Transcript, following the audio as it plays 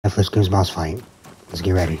Netflix Goose boss fight. Let's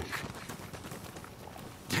get ready.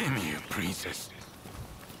 Damn you, princess.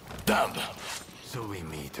 Damn. So we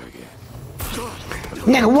meet again.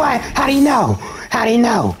 Nigga, what? How do you know? How do you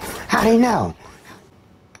know? How do you know?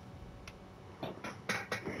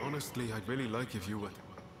 Honestly, I'd really like if you would.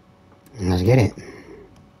 Let's get it.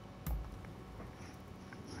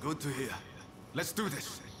 Good to hear. Let's do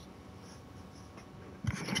this.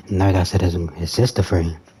 Now I gotta set his sister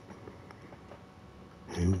free.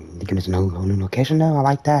 Thinking it's no new location now? I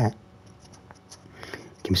like that.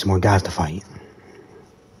 Give me some more guys to fight.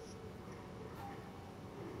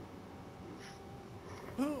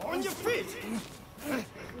 On your feet!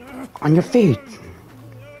 On your feet!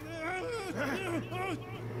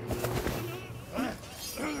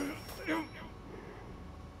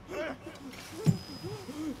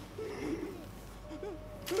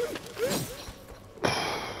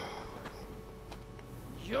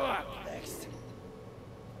 You're up next.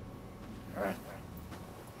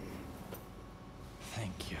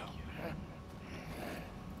 Thank you.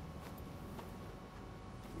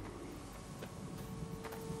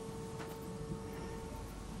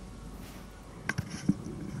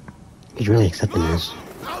 He's really accepting this.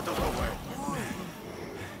 Out of the way!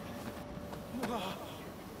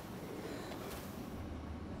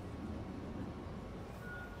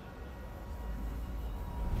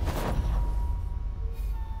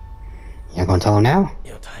 Y'all gonna tell him now?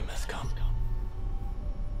 Your time has come.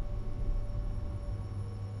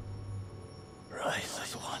 Rise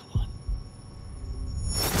as one.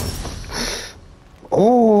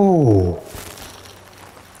 Oh!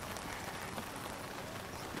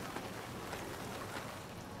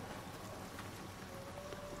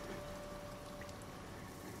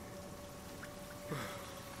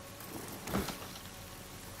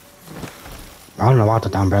 I don't know why I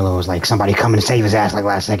thought the umbrella was like somebody coming to save his ass like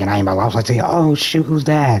last second. I was like, oh shoot, who's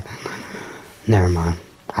that? Never mind.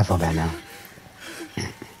 I feel bad now.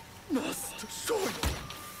 Master SHOIN.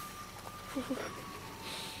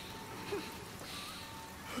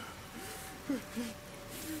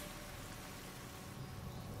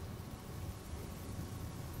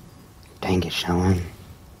 Dang it, SHOIN.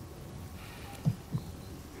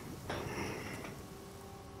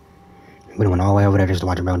 We went all the way over there just to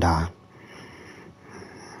watch a bro die.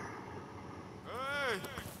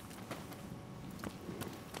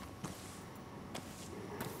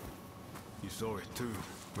 You saw it too,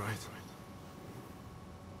 right?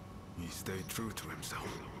 He stayed true to himself.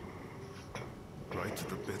 Right to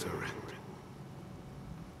the bitter end.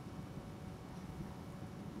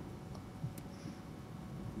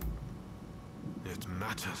 It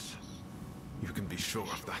matters. You can be sure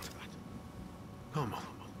of that. Come on.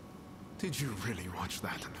 Did you really watch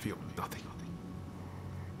that and feel nothing?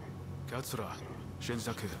 Katsura,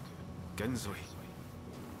 Shinsaku, Genzui.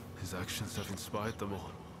 His actions have inspired them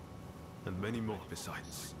all. And many more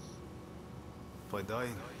besides. By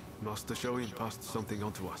dying, Master SHOIN passed something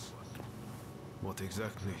on to us. What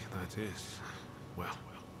exactly that is, well,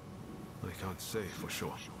 I can't say for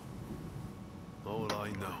sure. All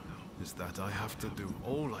I know is that I have to do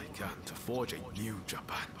all I can to forge a new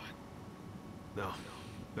Japan. Now,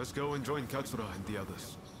 let's go and join Katsura and the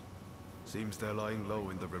others. Seems they're lying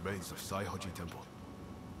low in the remains of Saihoji Temple.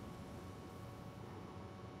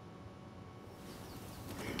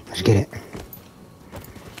 Let's get it.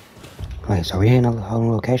 Wait, so we in a whole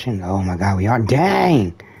new location? Oh my god, we are.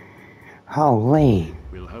 Dang! Holy.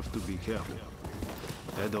 We'll have to be careful.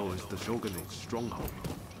 Edo is the shogunate's stronghold.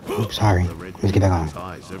 Oops, sorry. Let's get back on.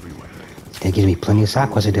 Eyes everywhere. That gives me plenty of side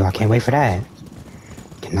quests to do. I can't wait for that.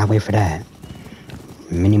 Cannot wait for that.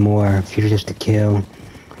 Many more fugitives to kill.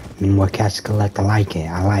 Many more cats to collect. I like it.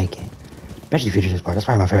 I like it. Especially the fugitives part. That's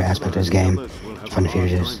probably my favorite aspect of this game. From the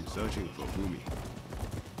fugitives. Searching for Fumi.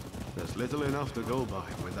 There's little enough to go by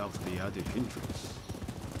without the added hindrance.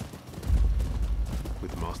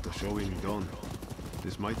 With Master SHOIN gone,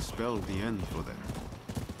 this might spell the end for them.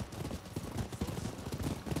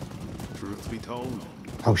 Truth be told,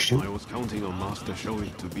 Oh shoot. I was counting on Master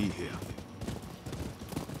SHOIN to be here.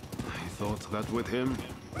 I thought that with him,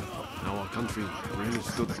 our country really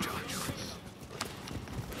stood a chance.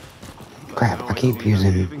 Crap, I keep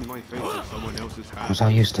using. I'm so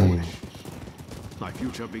used to it. My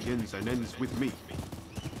future begins and ends with me.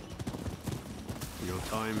 Your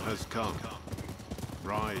time has come.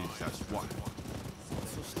 Rise as one.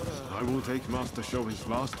 I will take Master SHOIN's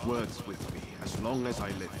last words with me as long as I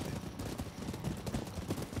live.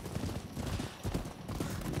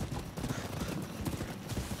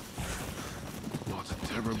 What a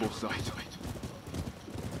terrible sight.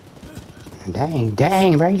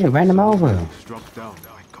 Dang, bro, you just ran him over. Struck down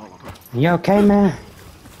by cholera. You okay, man?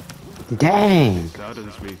 Dang! It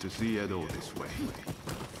saddens me to see Edo this way.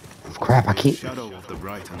 Crap, I keep... Shadow of the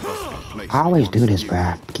bright and bustling place I always do this, knew.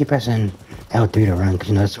 bruh. Keep pressing L3 to run, because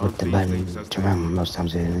you know that's what the button to run most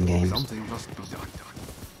times is in games. Something must be done.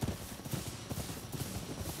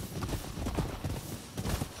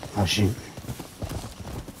 Oh shoot.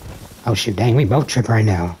 Oh shoot, dang, we both trip right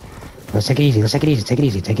now. Let's take it easy, let's take it easy, take it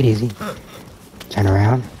easy, take it easy. Turn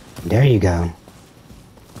around. There you go.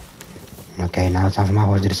 Okay, now it's time for my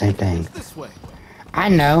horse to do the same thing. This way. I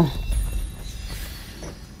know.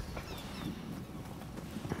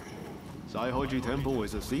 Saihoji Temple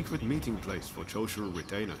is a secret meeting place for Choshu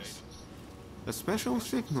retainers. A special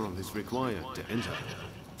signal is required to enter.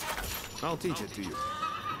 I'll teach it to you.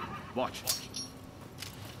 Watch.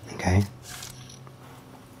 Okay.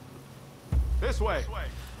 This way.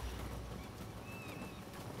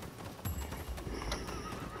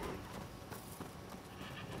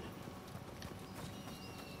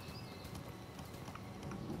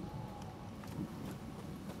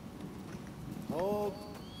 Hold.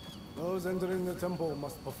 Those entering the temple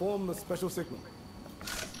must perform the special signal.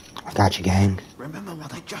 I got you, gang. Remember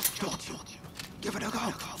what I just taught you. Give it a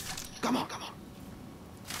go. Come on, come on.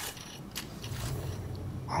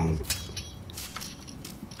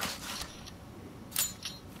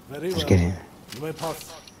 Very Let's well. get in. You may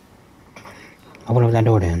pass. Open up that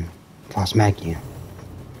door then. I'll smack you.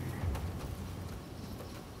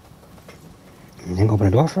 You think open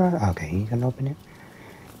the door for us? Okay, you can open it.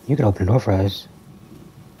 You can open the door for us.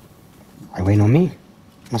 Are you waiting on me?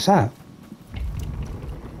 What's up?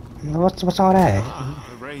 What's all that?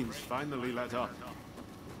 The rain's finally let up.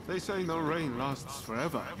 They say no rain lasts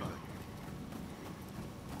forever.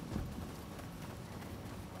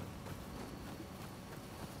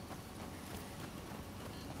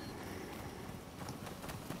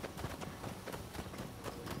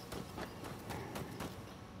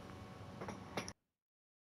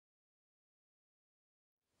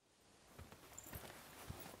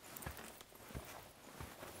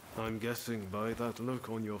 I'm guessing by that look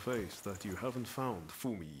on your face that you haven't found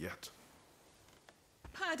Fumi yet.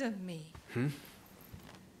 Pardon me.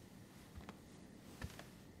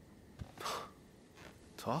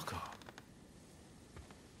 Taka.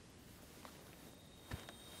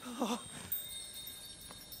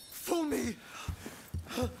 Fumi!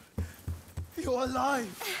 You're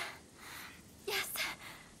alive! Yes.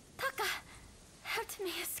 Taka helped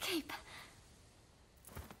me escape.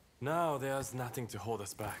 Now there's nothing to hold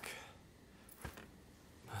us back.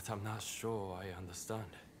 But I'm not sure I understand.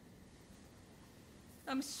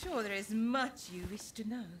 I'm sure there is much you wish to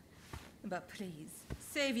know. But please,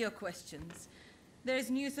 save your questions. There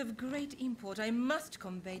is news of great import I must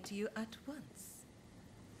convey to you at once.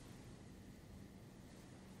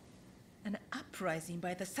 An uprising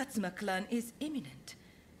by the Satsuma clan is imminent.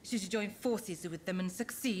 Should you join forces with them and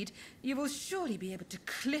succeed, you will surely be able to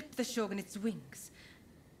clip the shogunate's wings.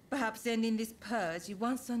 Perhaps ending this purge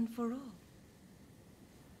once and for all.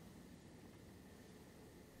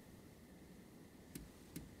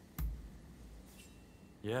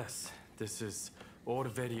 Yes, this is all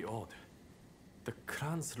very odd. The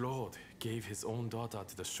clan's lord gave his own daughter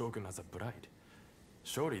to the shogun as a bride.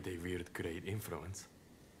 Surely they wield great influence.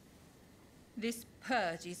 This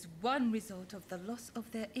purge is one result of the loss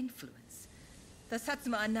of their influence. The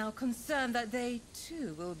Satsuma are now concerned that they,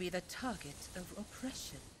 too, will be the target of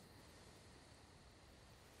oppression.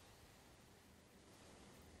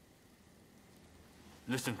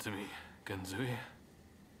 Listen to me, Genzui.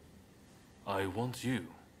 I want you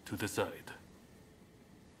to decide.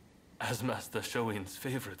 As Master Shoin's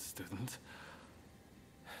favorite student,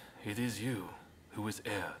 it is you who is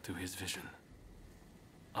heir to his vision.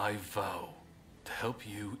 I vow to help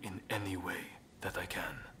you in any way that I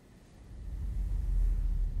can.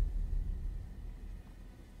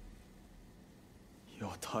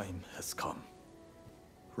 Your time has come.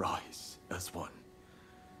 Rise as one.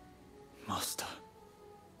 Master,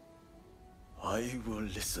 I will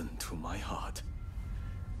listen to my heart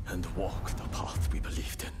and walk the path we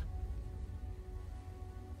believed in.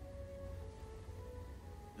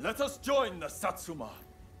 Let us join the Satsuma.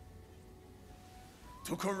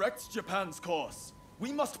 To correct Japan's course,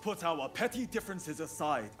 we must put our petty differences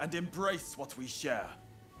aside and embrace what we share.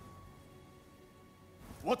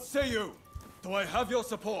 What say you? Do I have your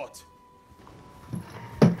support?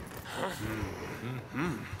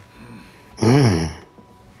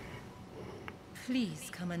 Please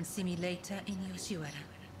come and see me later in Yoshiwara.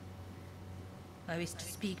 I wish to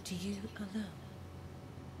speak to you alone.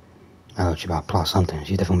 Oh, she about to plot something.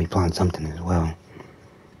 She's definitely plotting something as well.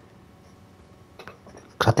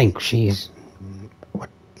 Cause I think she's... What?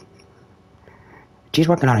 She's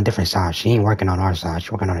working on a different side. She ain't working on our side.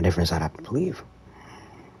 She's working on a different side, I believe.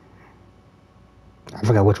 I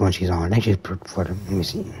forgot which one she's on. I think she's for the... Let me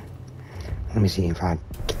see. Let me see if I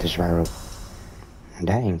get this right.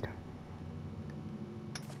 Dang.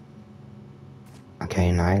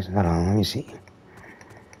 Okay, nice. Hold on. Let me see.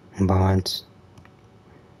 Bonds.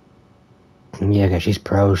 Yeah, okay, she's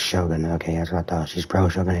pro Shogun. Okay, that's what I thought. She's pro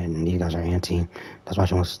Shogun, and these guys are anti. That's why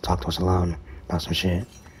she wants to talk to us alone about some shit.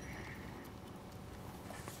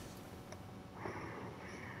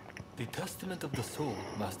 The testament of the soul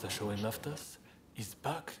Master Shoin left us is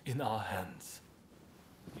back in our hands.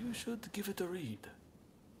 You should give it a read.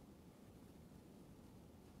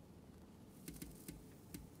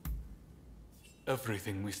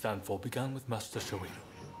 Everything we stand for began with Master Shoin.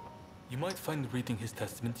 You might find reading his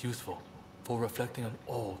testament useful for reflecting on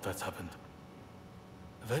all that's happened.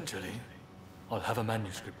 Eventually, I'll have a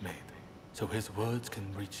manuscript made so his words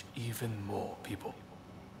can reach even more people.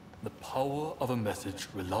 The power of a message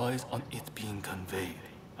relies on it being conveyed,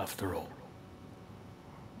 after all.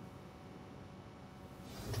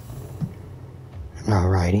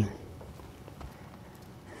 Alrighty.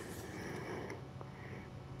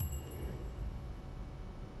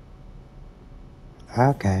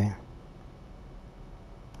 Okay.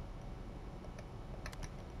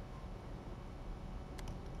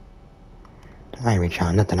 I ain't reach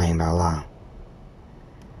out nothing I ain't about to lie.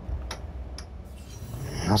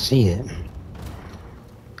 I see it.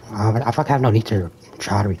 I feel like I have no need to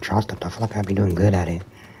try to reach stuff. I feel like I'd be doing good at it,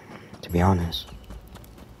 to be honest.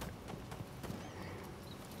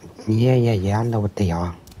 Yeah, I know what they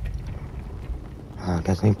are. I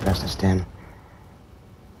guess let me press this then.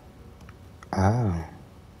 Oh.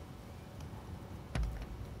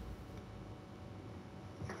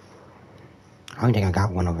 I don't think I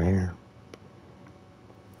got one over here.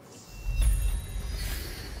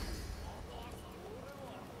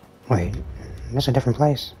 Wait, that's a different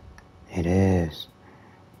place? It is.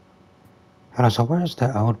 Hold on, so where's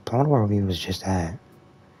the old... I wonder where we was just at.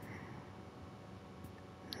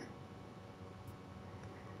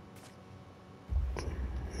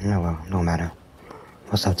 No, well, no matter.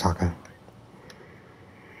 What's up, Taka?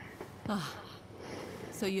 Ah,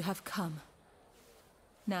 so you have come.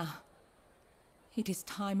 Now, it is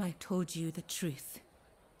time I told you the truth.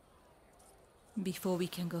 Before we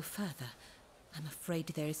can go further, I'm afraid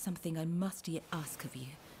there is something I must yet ask of you.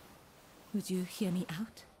 Would you hear me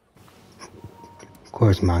out? Of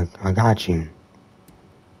course, Mike. I got you.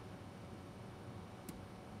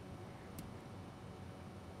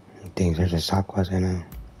 Things there's a Sakwas in it.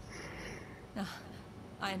 Ah,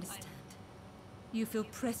 I understand. You feel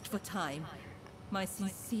pressed for time. My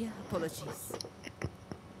sincere apologies.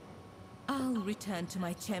 I'll return to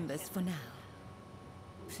my chambers for now.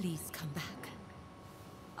 Please come back.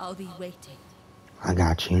 I'll be waiting. I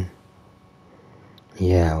got you.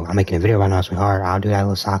 Yeah, I'm making a video right now, sweetheart. I'll do that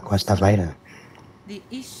little Sakwa stuff later. The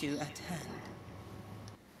issue at hand.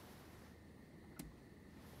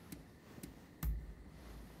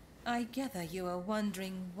 I gather you are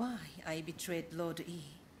wondering why I betrayed Lord E.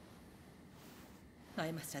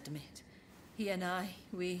 I must admit, he and I,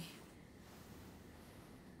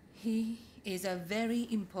 He is a very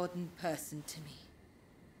important person to me.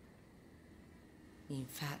 In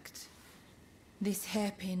fact, this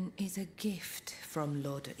hairpin is a gift from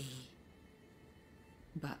Lord E.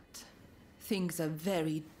 But things are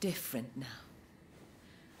very different now.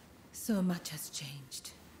 So much has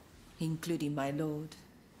changed, including my lord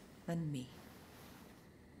and me.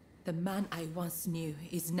 The man I once knew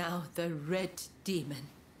is now the Red Demon.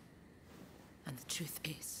 And the truth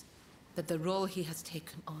is that the role he has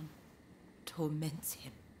taken on torments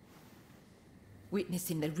him.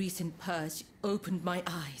 Witnessing the recent purge opened my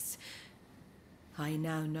eyes. I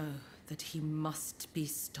now know that he must be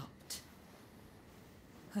stopped.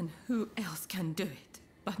 And who else can do it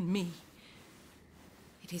but me?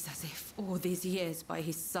 It is as if all these years by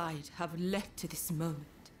his side have led to this moment.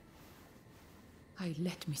 I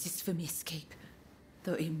let Mrs. Fumi escape,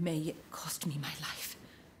 though it may yet cost me my life.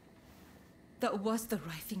 That was the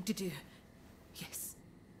right thing to do. Yes,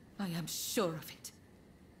 I am sure of it.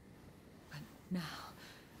 But now,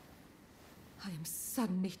 I am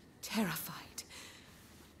suddenly terrified.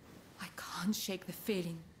 I can't shake the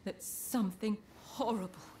feeling that something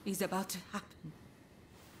horrible is about to happen.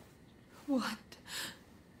 What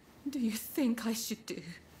do you think I should do?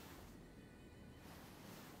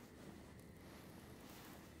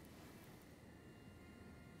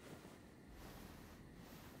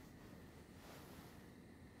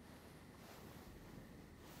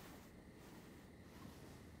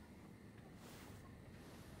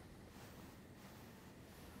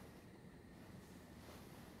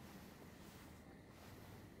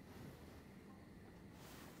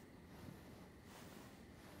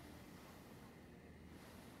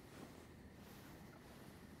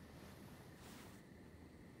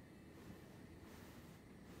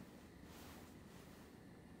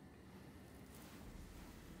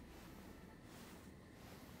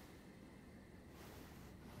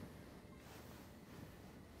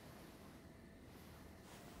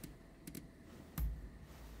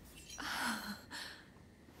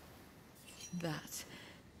 That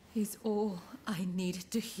is all I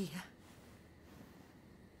needed to hear.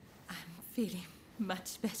 I'm feeling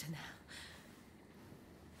much better now.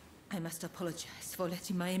 I must apologize for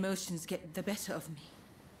letting my emotions get the better of me.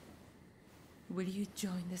 Will you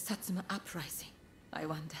join the Satsuma uprising, I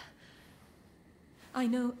wonder? I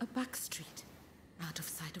know a back street, out of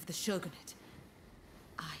sight of the shogunate.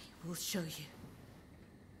 I will show you.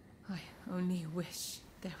 I only wish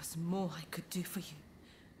there was more I could do for you.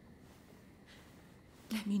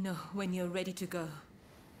 Let me know when you're ready to go.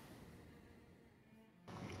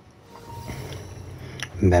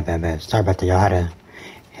 Bet. Sorry about that, y'all. Had to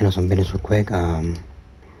handle some business real quick. I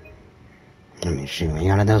mean, shoot,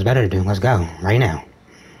 y'all know that was better to do. Let's go, right now.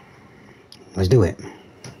 Let's do it.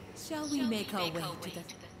 Shall we make our way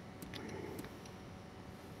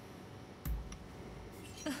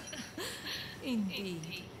to the...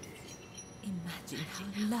 Indeed. Imagine how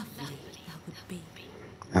lovely that would be.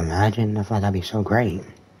 Imagine, I thought that'd be so great.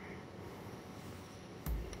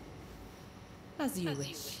 As you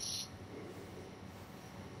wish.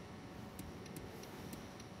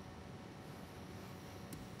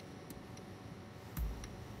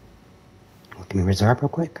 Well, can we reserve real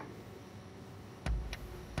quick?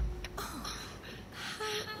 Oh,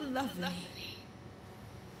 how lovely.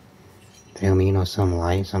 Feel me, you know, some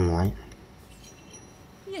light.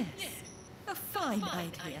 Yes, a fine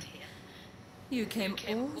idea. You came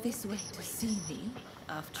all this way to see me,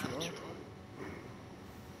 after all.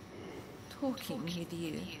 Talking with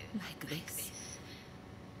you like this.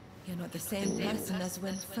 You're not the same person as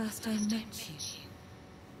when first I met you.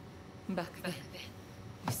 Back then,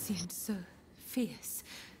 you seemed so fierce,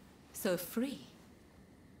 so free.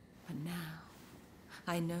 But now,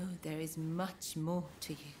 I know there is much more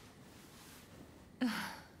to you.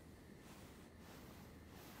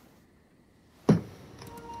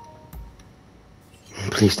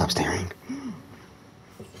 Please stop staring.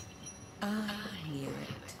 I knew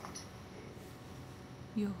it.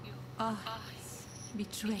 Your eyes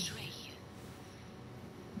betray you.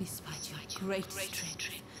 Despite your great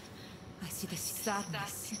strength, I see the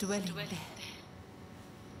sadness dwelling there.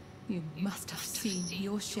 You must have seen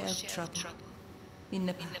your share of trouble in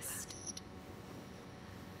the past.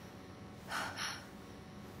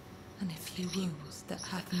 And a few wounds that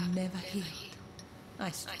have never healed, I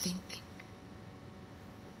think.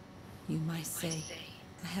 You might say,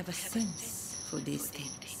 I have a sense for these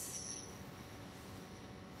things.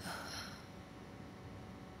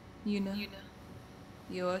 You know,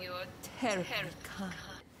 you're terribly kind.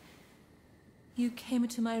 You came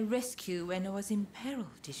to my rescue when I was in peril,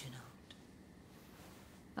 did you not?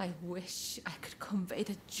 I wish I could convey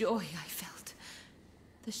the joy I felt,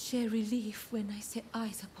 the sheer relief when I set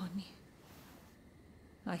eyes upon you.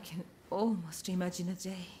 I can almost imagine a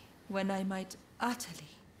day when I might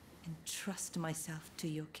utterly entrust myself to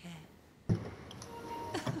your care.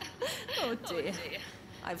 Oh dear,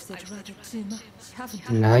 I've said rather too much, haven't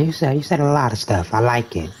I? No, you said a lot of stuff. I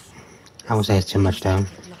like it. I won't say it's too much though.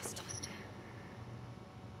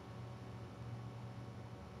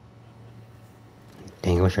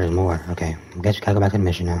 Dang, I wish there was more. Okay, I guess we gotta go back to the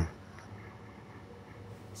mission now.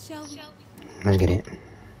 Shall we? Let's get it.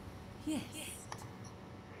 Yes.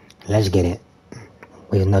 Let's get it.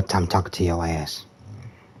 We have no time talking to your ass.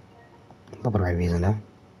 But for the right reason though.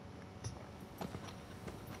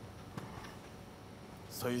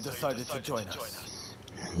 So you decided to join us?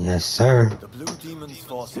 Yes, sir. The Blue Demon's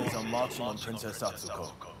forces are marching on Princess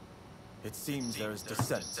Atsuko. It seems there is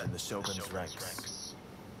dissent in the Shogun's ranks.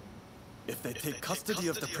 If they take custody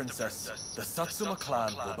of the princess, the Satsuma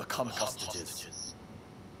clan will become hostages.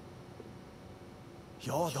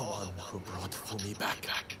 You're the one who brought Fumi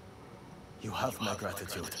back. You have my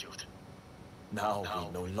gratitude. Now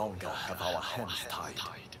we no longer have our hands tied.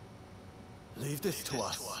 Leave this to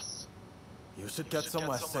us. You should get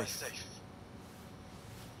somewhere safe.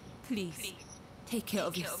 Please, take care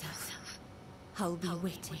of yourself. I'll be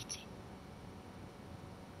waiting.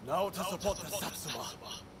 Now to support the Satsuma.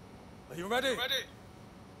 Are you ready?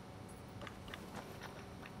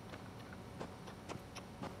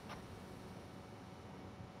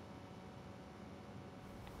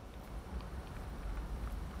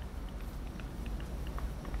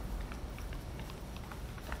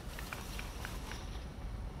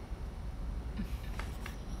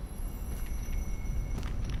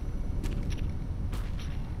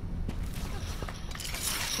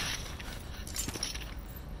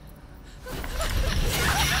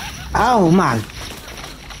 Oh my.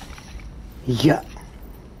 Yeah.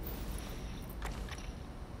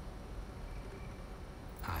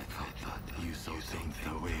 I thought you so think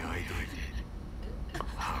the way I did.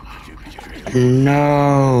 How could you betray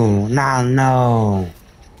No, no.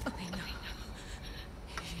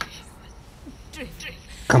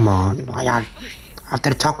 Come on, y'all. After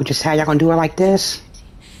the talk we just had, y'all gonna do it like this?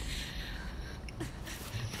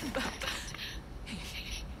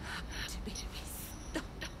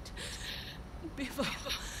 Before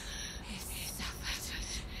he suffered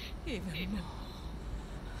even more.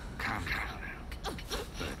 Calm down.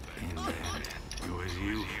 But in the end, it was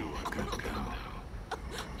you who were cut down.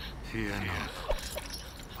 Fear not.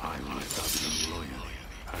 I will stop them loyally,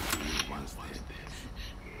 as you once did.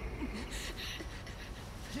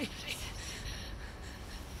 Please,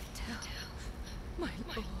 tell my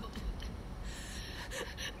lord.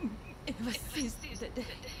 Ever since the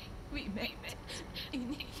day we met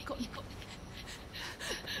in Econ,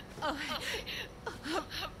 I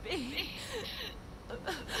have been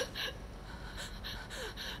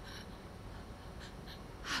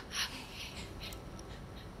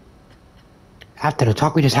After the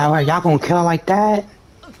talk we just had, y'all gonna kill her like that?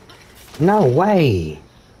 No way.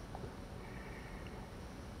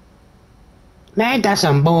 Man, that's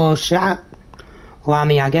some bullshit. Well, I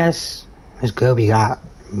mean, I guess it's good we all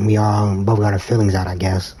both got our feelings out, I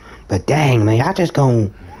guess. But dang, man, y'all just gonna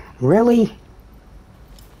really?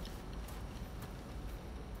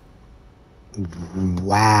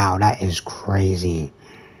 Wow, that is crazy.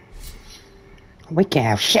 We can't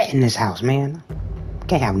have shit in this house, man.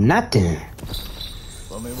 Can't have nothing.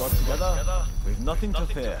 When we work together, we've nothing to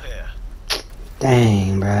fear.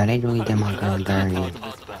 Dang, bro, they really did my girl dirty.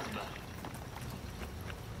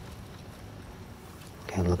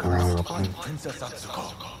 Okay, look around real quick. Princess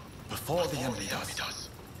Atsuko before the enemy does.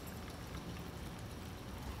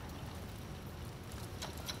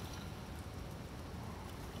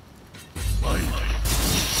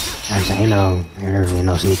 Actually, ain't really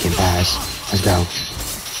no sneaking past. Let's go.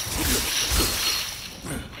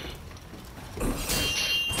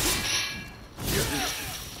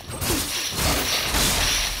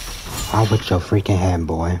 I'll whip your freaking head,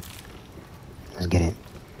 boy. Let's get it.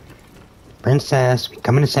 Princess, we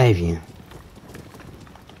coming to save you.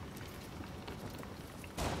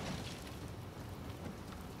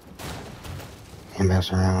 Anybody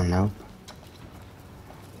else around? Nope.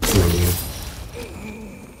 Who are you?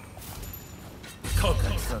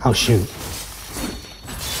 Oh shoot.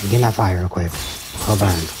 Get in that fire real quick. Go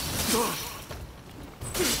burn.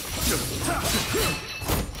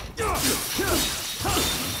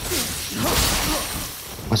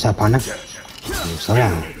 What's up, partner? Slow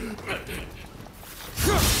down.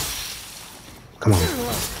 Come on.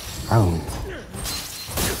 Oh.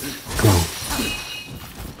 Come on.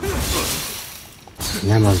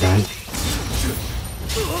 You're almost done.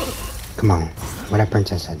 Come on. What that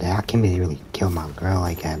princess said that. I can't really kill my girl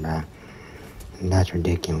like that, bro. That's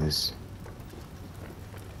ridiculous.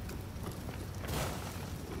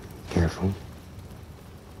 Careful.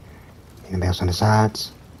 Anybody else on the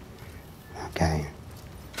sides? Okay.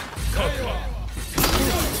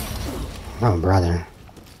 Oh, brother.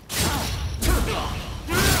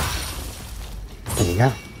 There you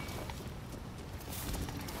go.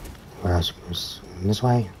 Where else? This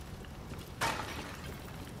way?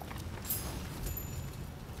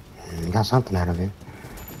 We got something out of it.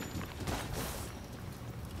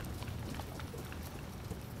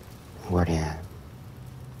 Where they at?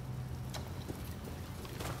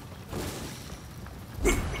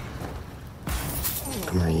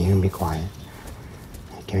 Come here, you can be quiet.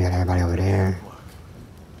 Okay, we got everybody over there.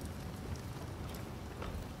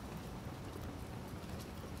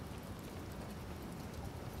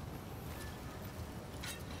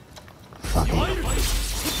 Fuck it.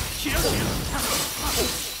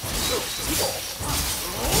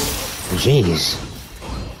 Jeez.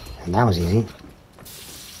 And that was easy.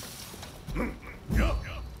 Let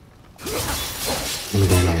me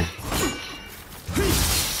get in there.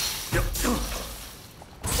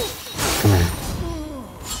 Come here.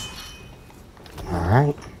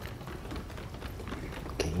 Alright.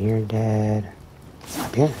 Okay, you're dead.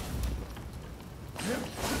 Up here.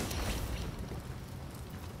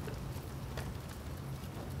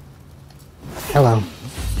 Hello.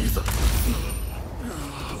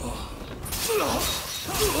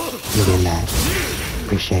 You getting that.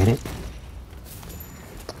 Appreciate it.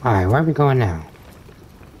 Alright, where are we going now?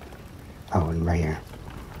 Oh, right here.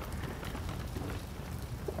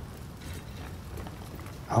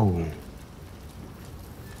 Oh.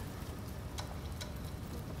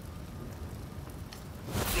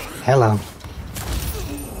 Hello.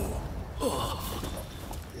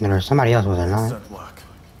 There's somebody else, was there not?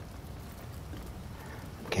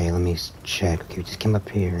 Okay, let me check. Okay, we just came up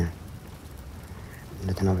here.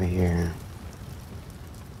 Nothing over here.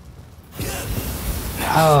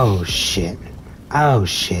 Oh shit. Oh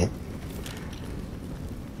shit.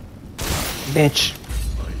 Bitch.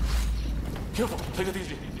 Careful, take it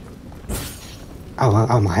easy.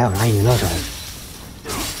 Oh my hell, I didn't even know that.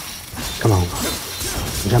 Come on.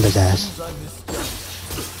 Jump his ass.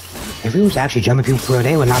 If he was actually jumping people for real,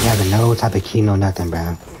 they would not have no type of key, no nothing,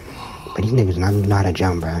 bro. But these niggas know how to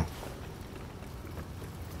jump, bro.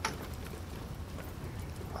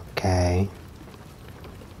 Okay.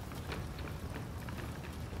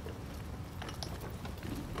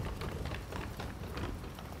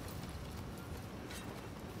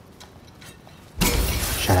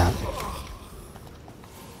 Shut up.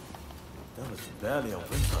 That was barely a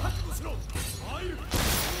window.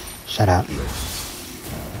 Shut up.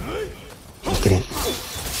 Let's get it.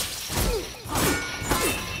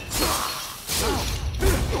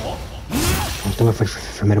 I'm doing for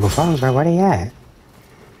formidable foes, bro. Where they at?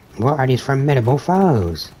 What are these formidable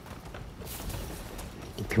foes?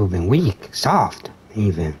 These people been weak, soft,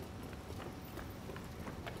 even.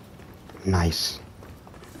 Nice.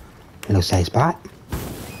 Little safe spot.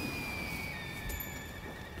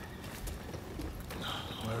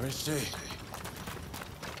 Where is she?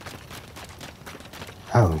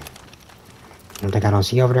 Oh. You don't think I don't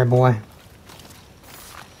see you over there, boy?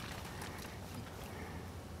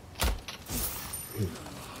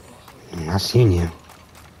 I seen you.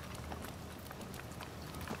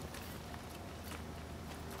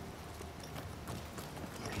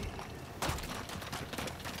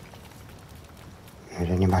 Is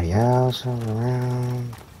anybody else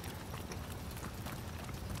around?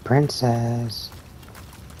 Princess.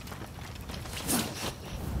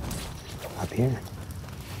 Up here.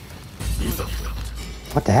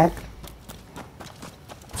 What the heck?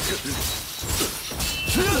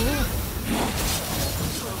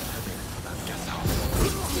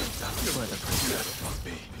 That's where the princess must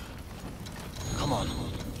be. Come on.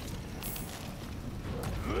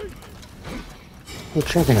 You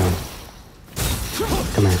tricking him?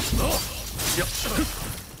 Come here.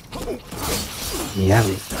 Yeah.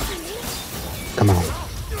 Come on.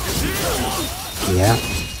 Yeah.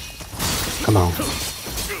 Come on.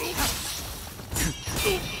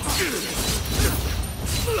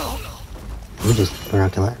 We just we're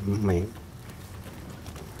not gonna wait.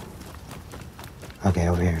 Okay,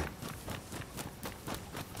 over here.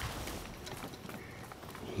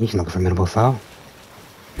 He's looking for formidable foe.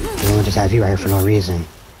 We don't just have you right here for no reason.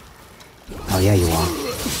 Oh yeah, you are.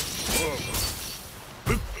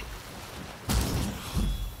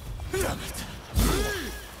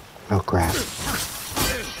 Oh crap.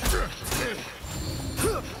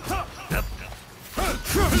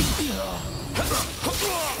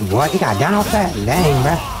 What? He got down off that? Dang,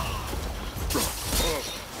 bruh.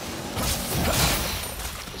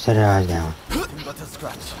 Set her eyes down. But a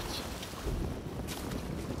scratch.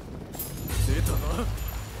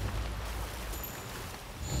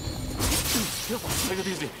 Take it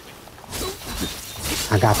easy.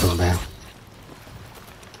 I got this, bro.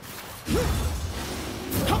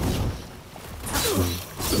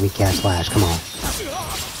 Weak ass slash, come on.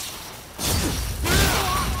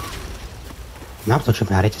 I'm still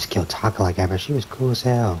tripping out. They just killed Taka like that, but she was cool as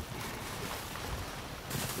hell.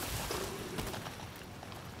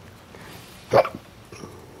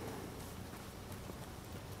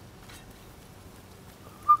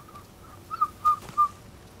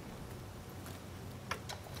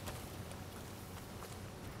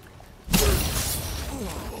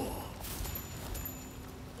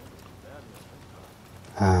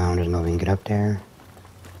 There's no way we can get up there.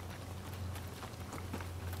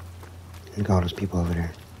 Look at all those people over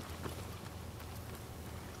there.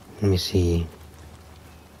 Let me see.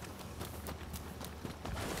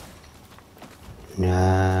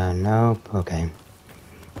 Nope. Okay.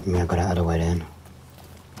 I'm gonna go the other way then.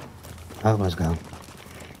 Oh, let's go.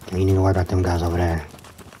 You need to worry about them guys over there.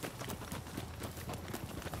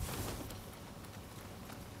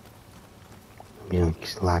 You don't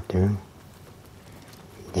slide through.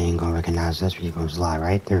 They ain't gonna recognize us. We're gonna slide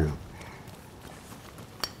right through.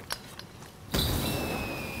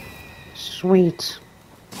 Sweet.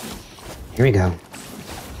 Here we go.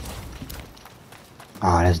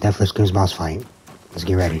 Oh, that's definitely Scoop's boss fight. Let's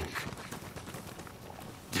get ready.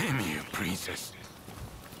 Damn you, princess.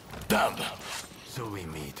 Damn. So we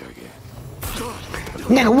meet again.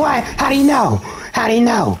 Nigga, what? How do you know? How do you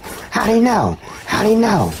know? How do you know? How do you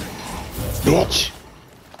know? Bitch.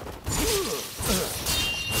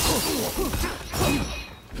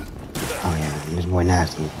 Oh yeah, this boy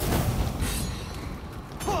nasty.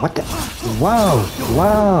 What the? Whoa!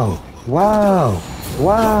 Whoa! Whoa!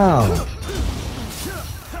 Whoa!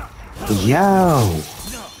 Yo!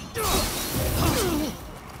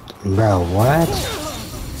 Bro, what?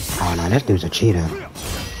 Oh no, this dude's a cheater.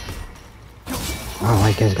 I don't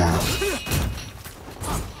like this guy.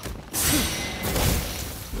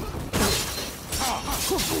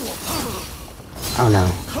 Oh no.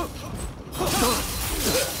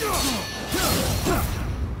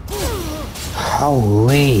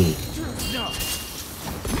 Holy.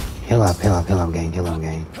 Heal up, gang,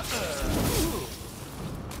 gang.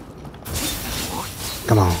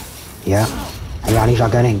 Come on. Yeah. Hey, y'all need y'all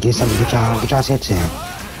gun in. Get y'all hits in.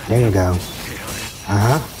 There you go.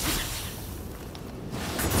 Uh-huh.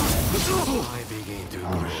 I begin to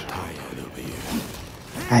grow tired of you.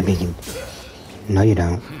 I begin. No, you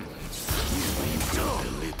don't.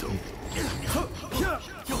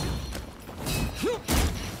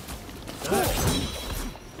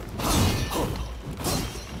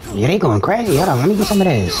 Yeah, they going crazy. Hold on, let me get some of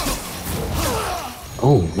this.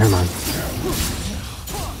 Oh, never mind.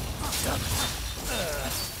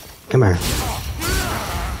 Come here.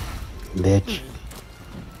 Bitch.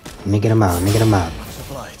 Let me get him out,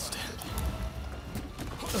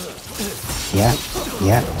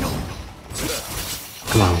 Yeah.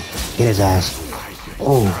 Come on, get his ass.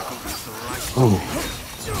 Oh.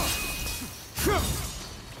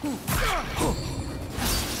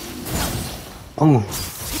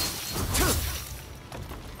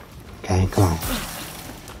 Okay, come on.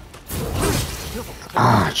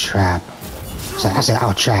 Ah, trap. I said,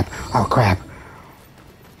 oh, trap. Oh, crap.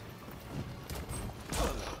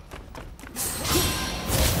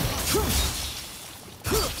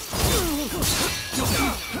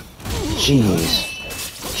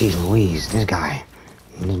 Jeez Louise, this guy.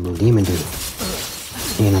 This little demon dude.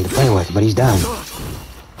 He ain't nothing to play with, but he's done.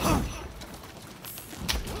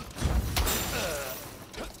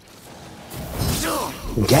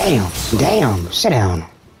 Damn, sit down.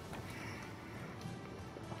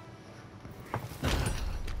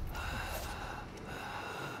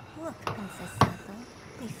 Look, Princess Sato,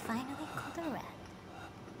 we finally caught a rat.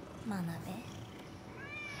 Manabe.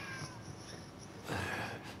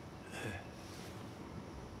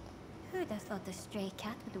 Who'd have thought a stray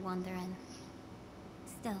cat would wander in?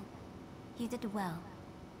 Still, you did well.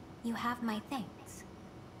 You have my thanks.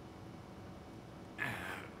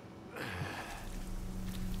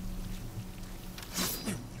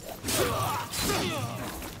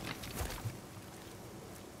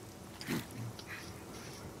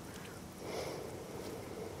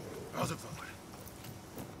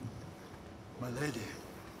 My lady,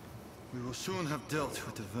 we will soon have dealt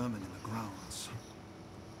with the vermin in the grounds.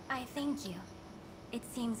 I thank you. It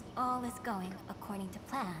seems all is going according to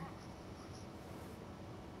plan.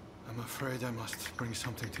 I'm afraid I must bring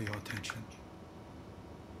something to your attention.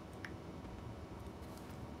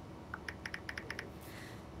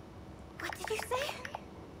 What did you say?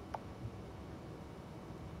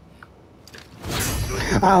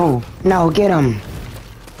 Oh, no, get him.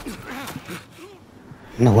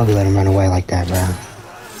 No way we let him run away like that, bro.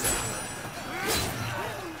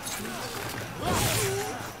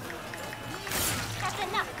 That's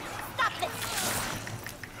enough! Stop this!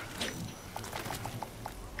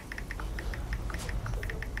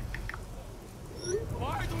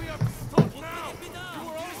 Why do we have to stop now? You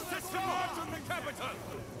were all set to march on the capital!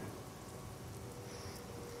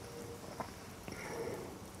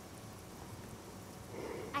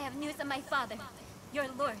 I have news of my father, your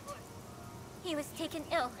lord. He was taken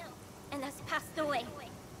ill and has passed away.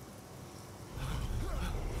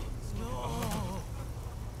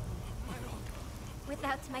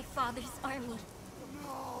 Without my father's army,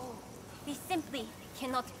 we simply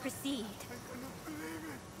cannot proceed.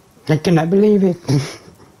 I cannot believe it.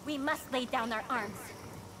 We must lay down our arms,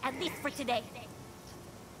 at least for today.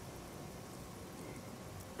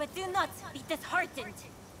 But do not be disheartened.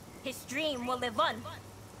 His dream will live on.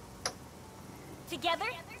 Together,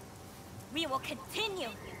 we will continue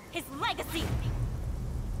his legacy.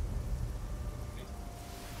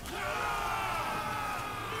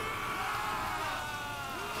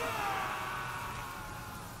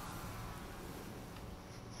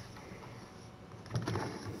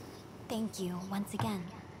 Thank you once again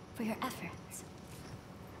for your efforts.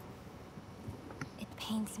 It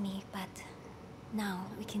pains me, but now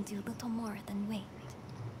we can do little more than wait.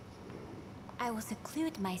 I will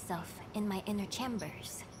seclude myself in my inner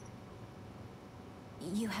chambers.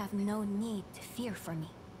 You have no need to fear for me.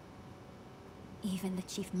 Even the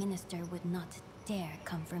chief minister would not dare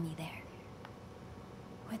come for me there.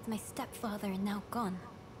 With my stepfather now gone,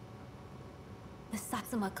 the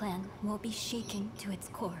Satsuma clan will be shaken to its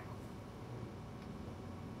core.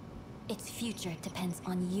 Its future depends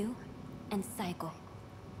on you and Saigo.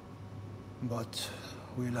 But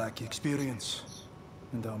we lack experience.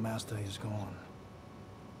 and our master is gone.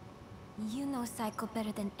 You know Psycho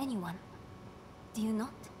better than anyone. Do you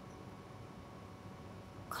not?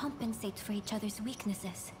 Compensate for each other's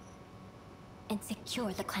weaknesses and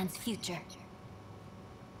secure the clan's future.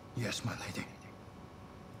 Yes, my lady.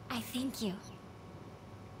 I thank you.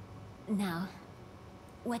 Now,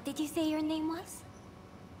 what did you say your name was?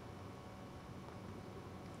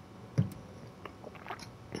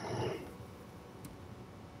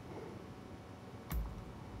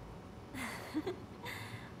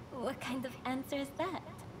 What kind of answer is that?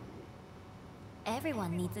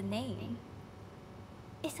 Everyone needs a name.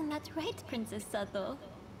 Isn't that right, Princess Sato?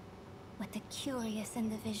 What a curious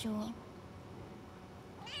individual.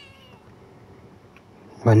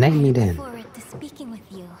 Well, name me then. I look forward to speaking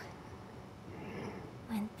with you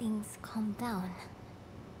when things calm down.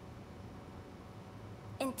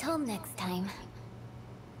 Until next time.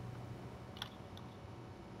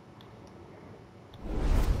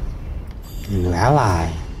 New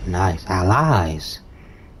ally. Nice. Allies.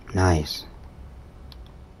 Nice.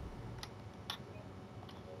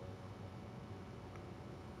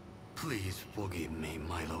 Please forgive me,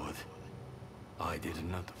 my lord. I did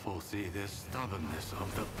not foresee the stubbornness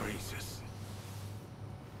of the princess.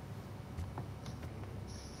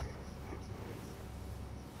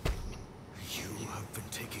 You have been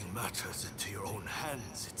taking matters into your own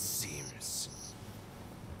hands, it seems.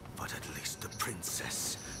 But at least the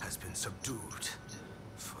princess has been subdued.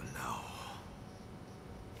 For now.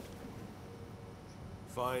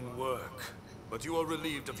 Fine work, but you are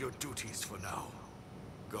relieved of your duties for now.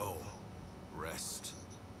 Go. Rest.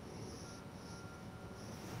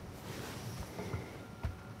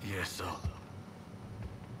 Yes, sir.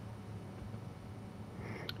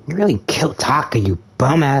 You really killed Taka, you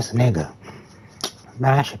bum-ass nigga.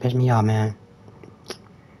 Man, that shit pissed me off, man.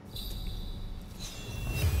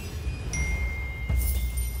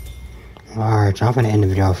 Alright, so I'm gonna end the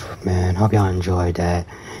video, man. Hope y'all enjoyed that.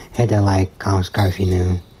 Hit that like, comment, subscribe if you're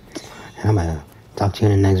new. And I'm gonna talk to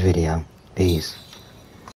you in the next video. Peace.